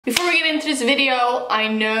Before we get into this video, I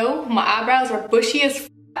know my eyebrows are bushy as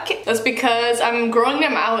f***. That's because I'm growing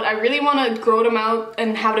them out. I really want to grow them out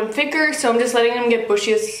and have them thicker, so I'm just letting them get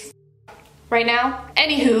bushy as f*** right now.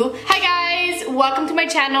 Anywho, hi guys! Welcome to my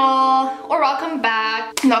channel, or welcome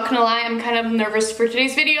back. Not gonna lie, I'm kind of nervous for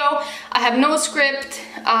today's video. I have no script.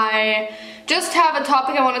 I just have a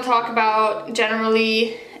topic I want to talk about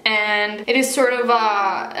generally, and it is sort of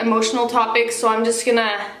a emotional topic, so I'm just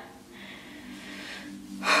gonna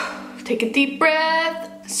take a deep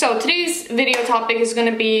breath. So today's video topic is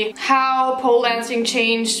going to be how pole dancing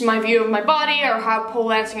changed my view of my body, or how pole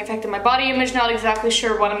dancing affected my body image. Not exactly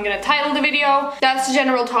sure what I'm going to title the video. That's the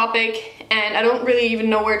general topic, and I don't really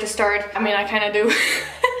even know where to start. I mean, I kind of do.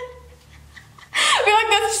 I feel like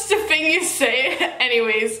that's just a thing you say.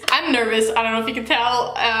 Anyways, I'm nervous. I don't know if you can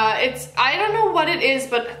tell. I don't know what it is,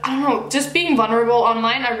 but I don't know. Just being vulnerable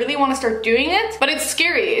online, I really want to start doing it. But it's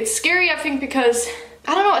scary. It's scary, I think, because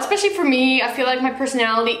I don't know, especially for me, I feel like my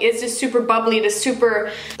personality is just super bubbly, just super,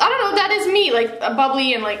 I don't know, that is me, like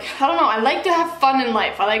bubbly, and like, I don't know, I like to have fun in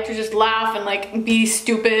life. I like to just laugh and like be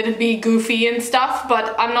stupid, be goofy and stuff,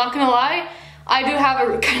 but I'm not gonna lie, I do have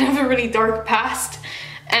a kind of a really dark past,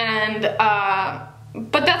 and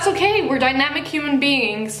but that's okay. We're dynamic human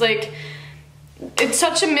beings. Like, it's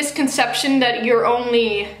such a misconception that you're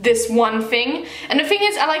only this one thing. And the thing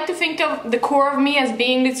is, I like to think of the core of me as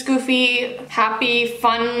being this goofy, happy,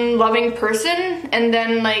 fun, loving person. And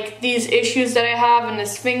then like these issues that I have and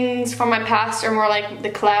these things from my past are more like the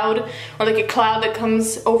cloud, or like a cloud that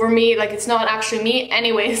comes over me. Like, it's not actually me.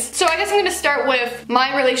 Anyways, so I guess I'm gonna start with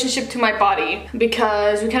my relationship to my body,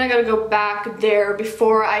 because we kind of gotta go back there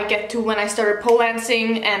before I get to when I started pole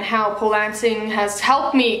dancing, and how pole dancing has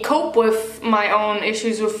helped me cope with my own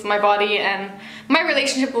issues with my body, and my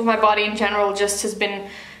relationship with my body in general just has been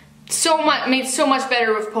made so much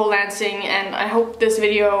better with pole dancing. And I hope this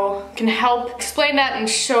video can help explain that and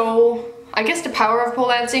show, I guess, the power of pole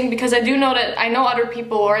dancing, because I do know that I know other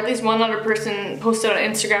people, or at least one other person posted on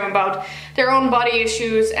Instagram about their own body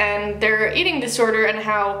issues and their eating disorder, and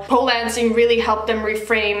how pole dancing really helped them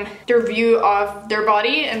reframe their view of their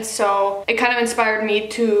body. And so it kind of inspired me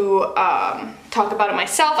to talk about it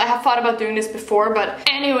myself. I have thought about doing this before, but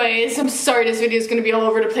anyways, I'm sorry this video is going to be all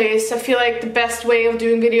over the place. I feel like the best way of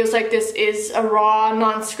doing videos like this is a raw,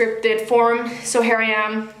 non-scripted form, so here I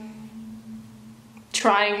am,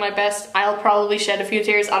 trying my best. I'll probably shed a few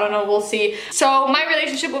tears, I don't know, we'll see. So my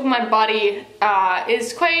relationship with my body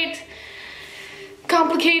is quite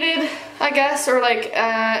complicated, I guess, or like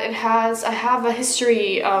I have a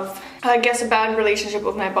history of, I guess, a bad relationship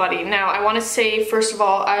with my body. Now, I want to say, first of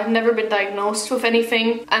all, I've never been diagnosed with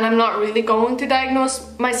anything, and I'm not really going to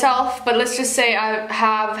diagnose myself, but let's just say I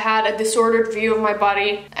have had a disordered view of my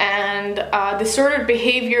body, and disordered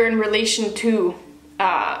behavior in relation to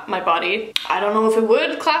my body. I don't know if it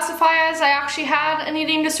would classify as I actually had an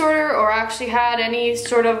eating disorder, or actually had any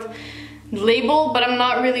sort of label, but I'm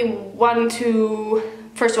not really one to,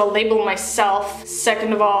 first of all, label myself.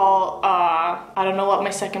 Second of all, I don't know what my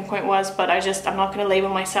second point was, but I'm not gonna label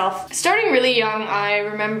myself. Starting really young, I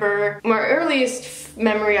remember my earliest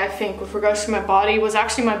memory, I think, with regards to my body was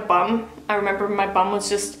actually my bum. I remember my bum was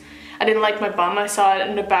just, I didn't like my bum. I saw it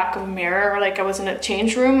in the back of a mirror, or like I was in a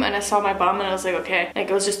change room and I saw my bum and I was like, okay, like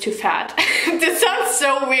it was just too fat. This sounds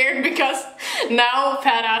so weird because now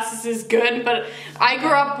fat asses is good, but I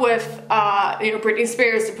grew up with, you know, Britney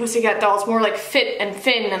Spears, the Pussycat Dolls, more like fit and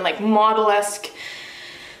thin and like model-esque.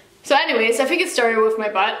 So anyways, I think it started with my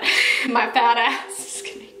butt, my fat ass. Just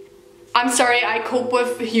kidding. I'm sorry, I cope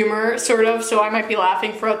with humor, sort of, so I might be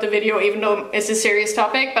laughing throughout the video even though it's a serious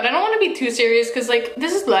topic, but I don't want to be too serious because, like,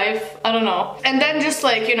 this is life, I don't know. And then just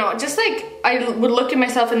like, you know, just like I would look at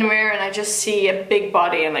myself in the mirror and I just see a big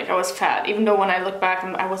body and like I was fat, even though when I look back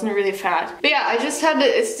I wasn't really fat. But yeah, I just had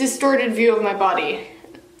this distorted view of my body.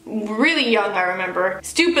 Really young, I remember.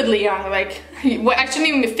 Stupidly young, like, I shouldn't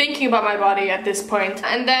even be thinking about my body at this point.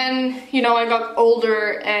 And then, you know, I got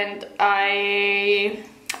older and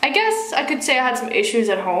I guess I could say I had some issues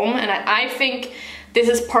at home, and I think this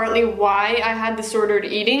is partly why I had disordered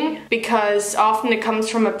eating, because often it comes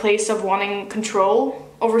from a place of wanting control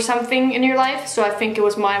over something in your life. So I think it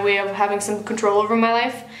was my way of having some control over my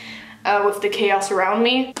life with the chaos around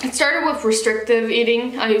me. It started with restrictive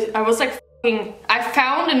eating. I was like, I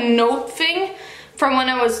found a note thing from when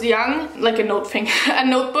I was young, like a note thing, a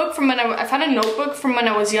notebook from when I found a notebook from when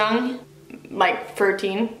I was young, like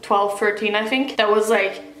 12, 13 I think, that was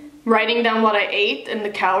like writing down what I ate and the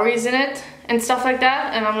calories in it and stuff like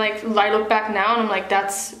that, and I'm like, I look back now and I'm like,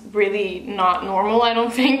 that's really not normal, I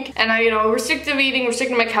don't think. And I, you know, restrictive eating,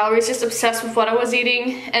 restricting my calories, just obsessed with what I was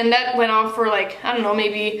eating, and that went on for like, I don't know,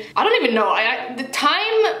 maybe, I don't even know, the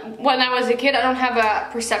time when I was a kid, I don't have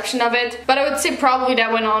a perception of it, but I would say probably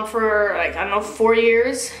that went on for like, I don't know, 4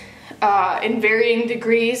 years. In varying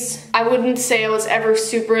degrees. I wouldn't say I was ever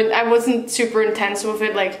I wasn't super intense with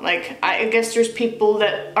it, like I guess there's people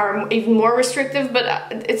that are even more restrictive, but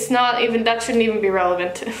it's not even, that shouldn't even be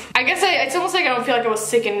relevant. I guess it's almost like I don't feel like I was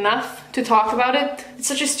sick enough to talk about it. It's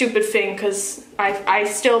such a stupid thing, because I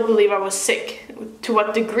still believe I was sick. To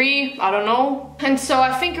what degree, I don't know. And so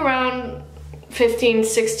I think around 15,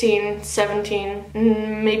 16,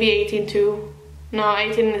 17, maybe 18 too. No,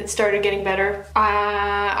 18 it started getting better.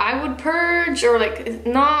 I would purge, or like,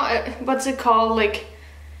 no, what's it called? Like,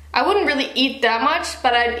 I wouldn't really eat that much,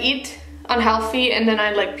 but I'd eat unhealthy and then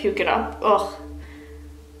I'd like puke it up. Ugh.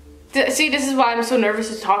 See, this is why I'm so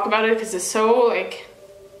nervous to talk about it, because it's so like,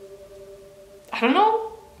 I don't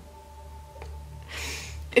know.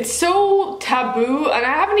 It's so taboo, and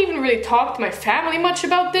I haven't even really talked to my family much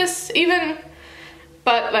about this even,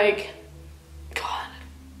 but like,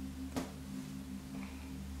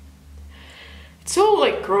 so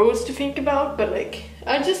like gross to think about, but like,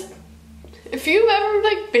 I just, if you've ever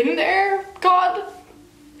like been there, God,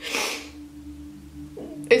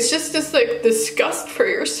 it's just this like disgust for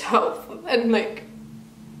yourself, and like,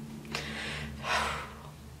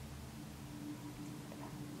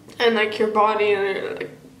 and like your body, and you're like,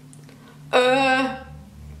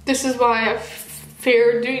 this is why I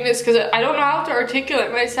fear doing this, because I don't know how to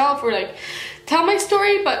articulate myself or like tell my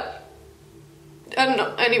story, but I don't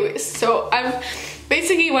know. Anyways, so I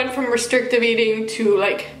basically went from restrictive eating to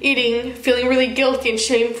like eating, feeling really guilty and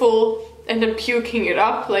shameful, and then puking it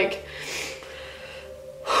up, like,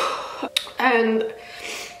 and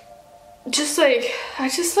just like,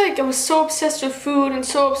 I was so obsessed with food and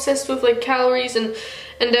so obsessed with like calories, and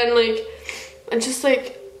then like, and just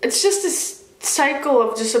like, it's just this cycle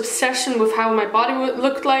of just obsession with how my body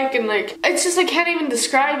looked like, and like, it's just, I can't even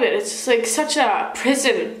describe it. It's just like such a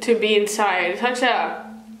prison to be inside, such a,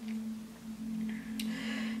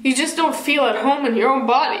 you just don't feel at home in your own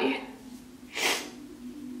body.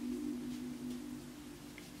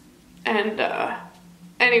 And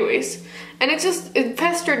anyways, and it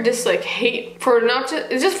festered this like hate for not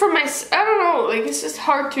just for my, I don't know, like, it's just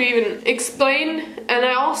hard to even explain. And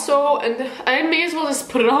I may as well just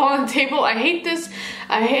put it all on the table. I hate this.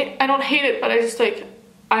 I don't hate it, but I just like,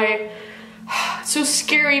 it's so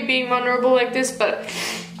scary being vulnerable like this. But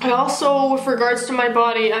I also, with regards to my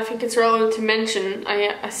body, I think it's relevant to mention,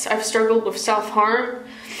 I've struggled with self-harm.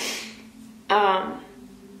 I'm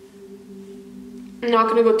not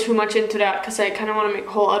gonna go too much into that, because I kind of want to make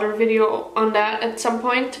a whole other video on that at some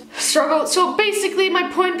point. Struggle. So basically my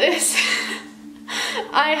point is,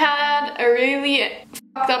 I had a really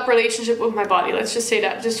fucked up relationship with my body. Let's just say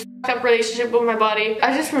that. Just fucked up relationship with my body.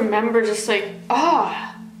 I just remember just like, and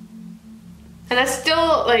I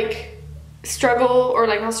still like struggle, or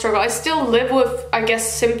like not struggle, I still live with, I guess,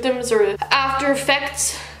 symptoms or after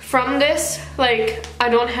effects from this. Like, I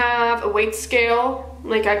don't have a weight scale.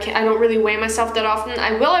 Like, I don't really weigh myself that often.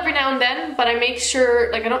 I will every now and then, but I make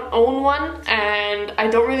sure, like, I don't own one, and I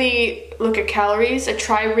don't really look at calories. I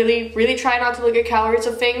really try not to look at calories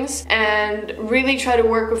of things, and really try to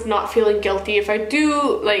work with not feeling guilty if I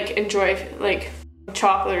do, like, enjoy, like,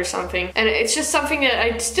 chocolate or something. And it's just something that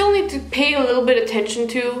I still need to pay a little bit attention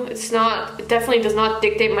to. It definitely does not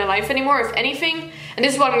dictate my life anymore. If anything, and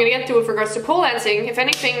this is what I'm gonna get to with regards to pole dancing, if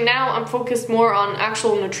anything, now I'm focused more on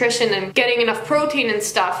actual nutrition and getting enough protein and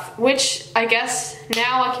stuff, which I guess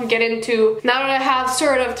now I can get into, now that I have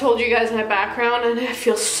sort of told you guys my background, and I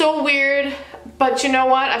feel so weird, but you know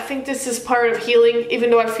what, I think this is part of healing. Even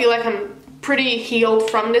though I feel like I'm pretty healed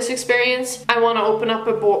from this experience, I want to open up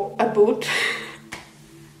a boot.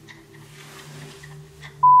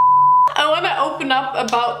 I want to open up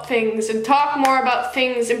about things and talk more about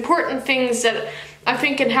things, important things that I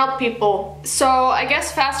think can help people. So I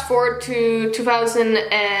guess fast forward to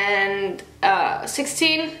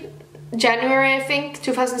 2016, January I think,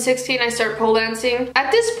 2016, I started pole dancing.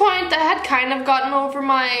 At this point I had kind of gotten over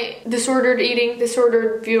my disordered eating,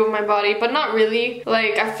 disordered view of my body, but not really.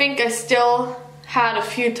 Like, I think I still had a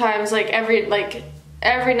few times, like every now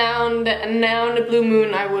and a blue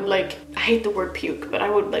moon, I would like, I hate the word puke, but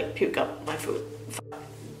I would like puke up my food.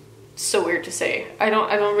 So weird to say. I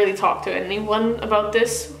don't really talk to anyone about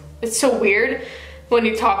this. It's so weird when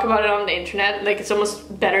you talk about it on the internet. Like, it's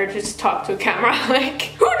almost better to just talk to a camera. Like,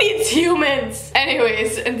 who needs humans?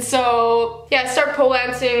 Anyways, and so yeah, I start pole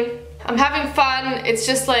dancing. I'm having fun. It's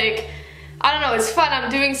just like, I don't know, it's fun. I'm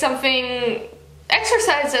doing something,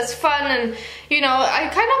 exercise that's fun, and you know, I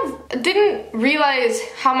kind of didn't realize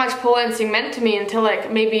how much pole dancing meant to me until like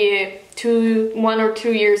maybe 1 or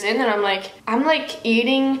 2 years in, and I'm like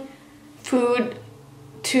eating food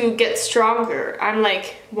to get stronger. I'm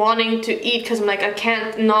like wanting to eat because I'm like, I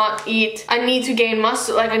can't not eat. I need to gain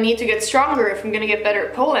muscle, like I need to get stronger if I'm gonna get better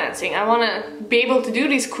at pole dancing. I want to be able to do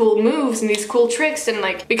these cool moves and these cool tricks and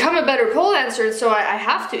like become a better pole dancer, and so I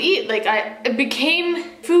have to eat. Like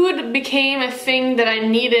food became a thing that I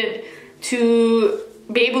needed to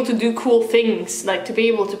be able to do cool things, like to be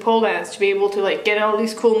able to pole dance, to be able to like get all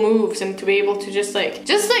these cool moves, and to be able to just like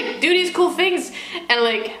do these cool things and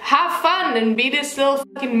like have fun and be this little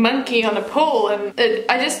fucking monkey on a pole. And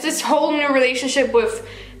this whole new relationship with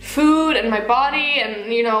food and my body,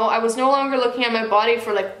 and you know, I was no longer looking at my body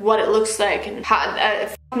for like what it looks like and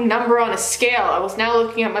a fucking number on a scale. I was now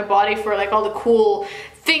looking at my body for like all the cool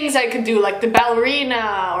things I could do, like the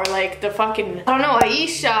ballerina or like the fucking, I don't know,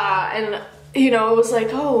 Aisha. And you know, it was like,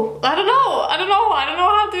 oh, I don't know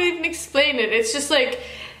how to even explain it. It's just like,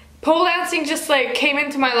 pole dancing just like came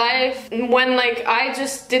into my life when like I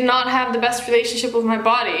just did not have the best relationship with my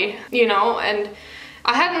body, you know, and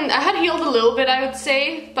I had healed a little bit, I would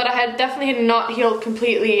say, but I had definitely not healed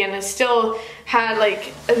completely, and I still had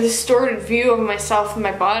like a distorted view of myself and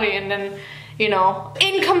my body. And then, you know,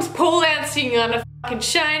 in comes pole dancing on a fucking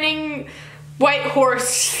shining white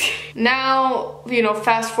horse. Now, you know,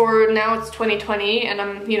 fast forward, now it's 2020 and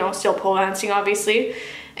I'm, you know, still pole dancing obviously.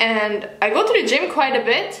 And I go to the gym quite a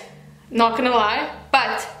bit, not gonna lie,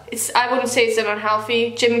 but I wouldn't say it's an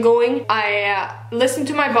unhealthy gym going. I listen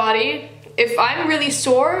to my body. If I'm really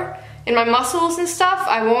sore in my muscles and stuff,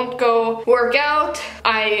 I won't go work out.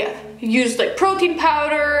 I use like protein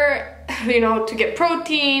powder, you know, to get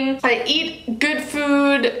protein. I eat good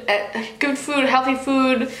food, healthy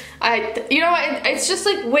food. You know, it's just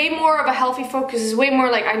like way more of a healthy focus. It's way more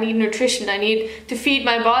like I need nutrition. I need to feed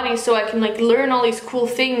my body so I can like learn all these cool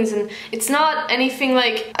things. And it's not anything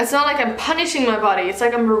like, it's not like I'm punishing my body. It's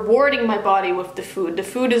like I'm rewarding my body with the food. The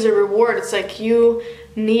food is a reward. It's like, you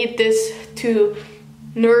need this to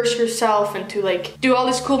nourish yourself and to like do all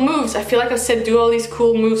these cool moves. I feel like I've said do all these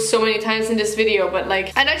cool moves so many times in this video, but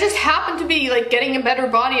like, and I just happen to be like getting a better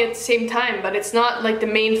body at the same time, but it's not like the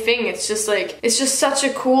main thing. It's just like, it's just such a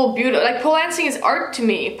cool, beautiful, like pole dancing is art to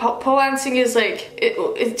me. Pole dancing is like,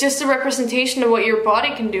 it's just a representation of what your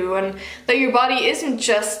body can do, and that your body isn't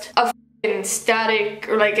just a static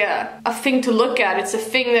or like a thing to look at. It's a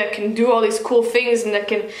thing that can do all these cool things and that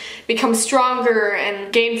can become stronger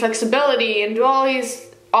and gain flexibility and do all these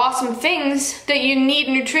awesome things that you need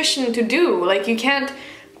nutrition to do. Like, you can't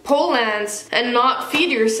pole dance and not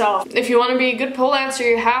feed yourself. If you want to be a good pole dancer,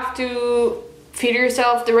 you have to feed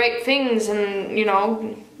yourself the right things and, you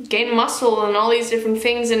know, gain muscle and all these different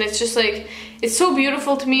things. And it's just like, it's so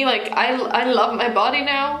beautiful to me. Like, I love my body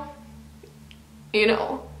now, you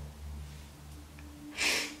know.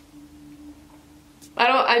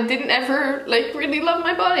 I didn't ever like really love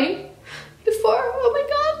my body before. Oh my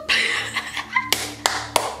god.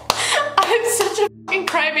 I'm such a fucking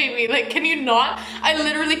crybaby. Like, can you not? I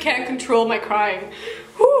literally can't control my crying.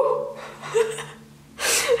 Whew.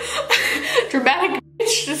 Dramatic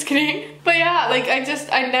bitch, just kidding. But yeah, like I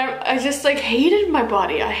just like hated my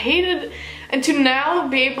body. I hated, and to now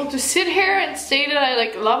be able to sit here and say that I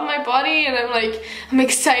like love my body, and I'm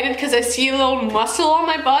excited because I see a little muscle on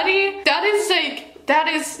my body. That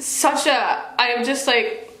is such a, I'm just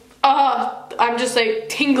like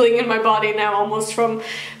tingling in my body now almost from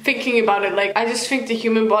thinking about it. Like, I just think the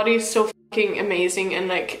human body is so fucking amazing, and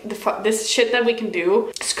like this shit that we can do,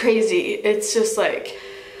 it's crazy. It's just like,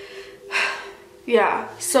 yeah.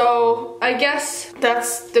 So I guess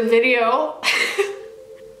that's the video.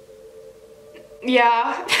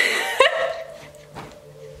 Yeah.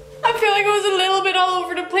 I feel like it was a little bit all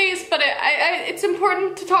over the place, but it's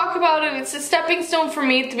important to talk about it. It's a stepping stone for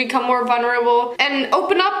me to become more vulnerable and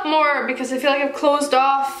open up more, because I feel like I've closed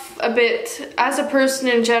off a bit as a person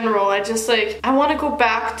in general. I just like, I want to go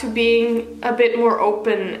back to being a bit more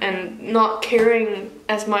open and not caring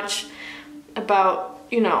as much about,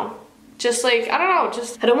 you know, just like, I don't know,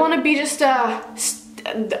 just, I don't want to be just a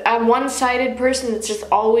one-sided person that's just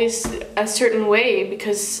always a certain way,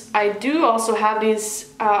 because I do also have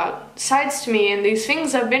these sides to me and these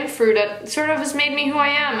things I've been through that sort of has made me who I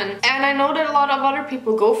am, and I know that a lot of other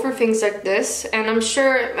people go through things like this, and I'm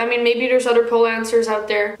sure, I mean, maybe there's other pole dancers out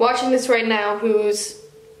there watching this right now who's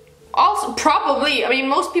also probably, I mean,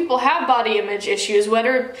 most people have body image issues,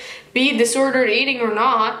 whether it be disordered eating or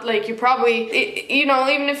not. Like, you probably, you know,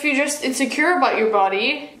 even if you're just insecure about your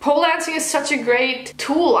body, pole dancing is such a great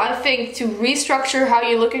tool, I think, to restructure how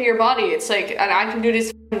you look at your body. It's like, and I can do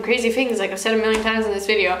these crazy things, like I've said a million times in this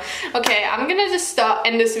video. Okay, I'm gonna just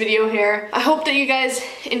end this video here. I hope that you guys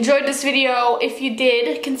enjoyed this video. If you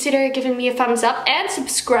did, consider giving me a thumbs up and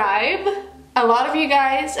subscribe. A lot of you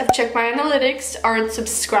guys, I've checked my analytics, aren't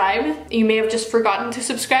subscribed. You may have just forgotten to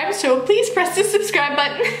subscribe, so please press the subscribe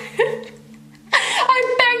button.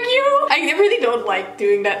 I beg you. I really don't like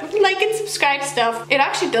doing that. Like and subscribe stuff. It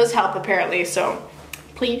actually does help apparently, so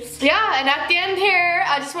please. Yeah, and at the end here,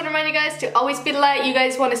 I just want to remind you guys to always be the light you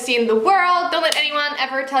guys want to see in the world. Don't let anyone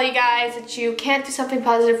ever tell you guys that you can't do something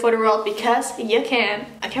positive for the world, because you can.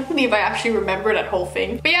 I can't believe I actually remember that whole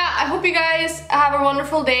thing. But yeah, I hope you guys have a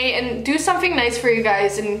wonderful day and do something nice for you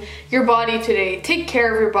guys and your body today. Take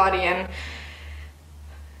care of your body, and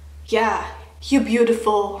yeah, you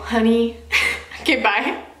beautiful, honey. Okay,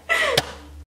 bye.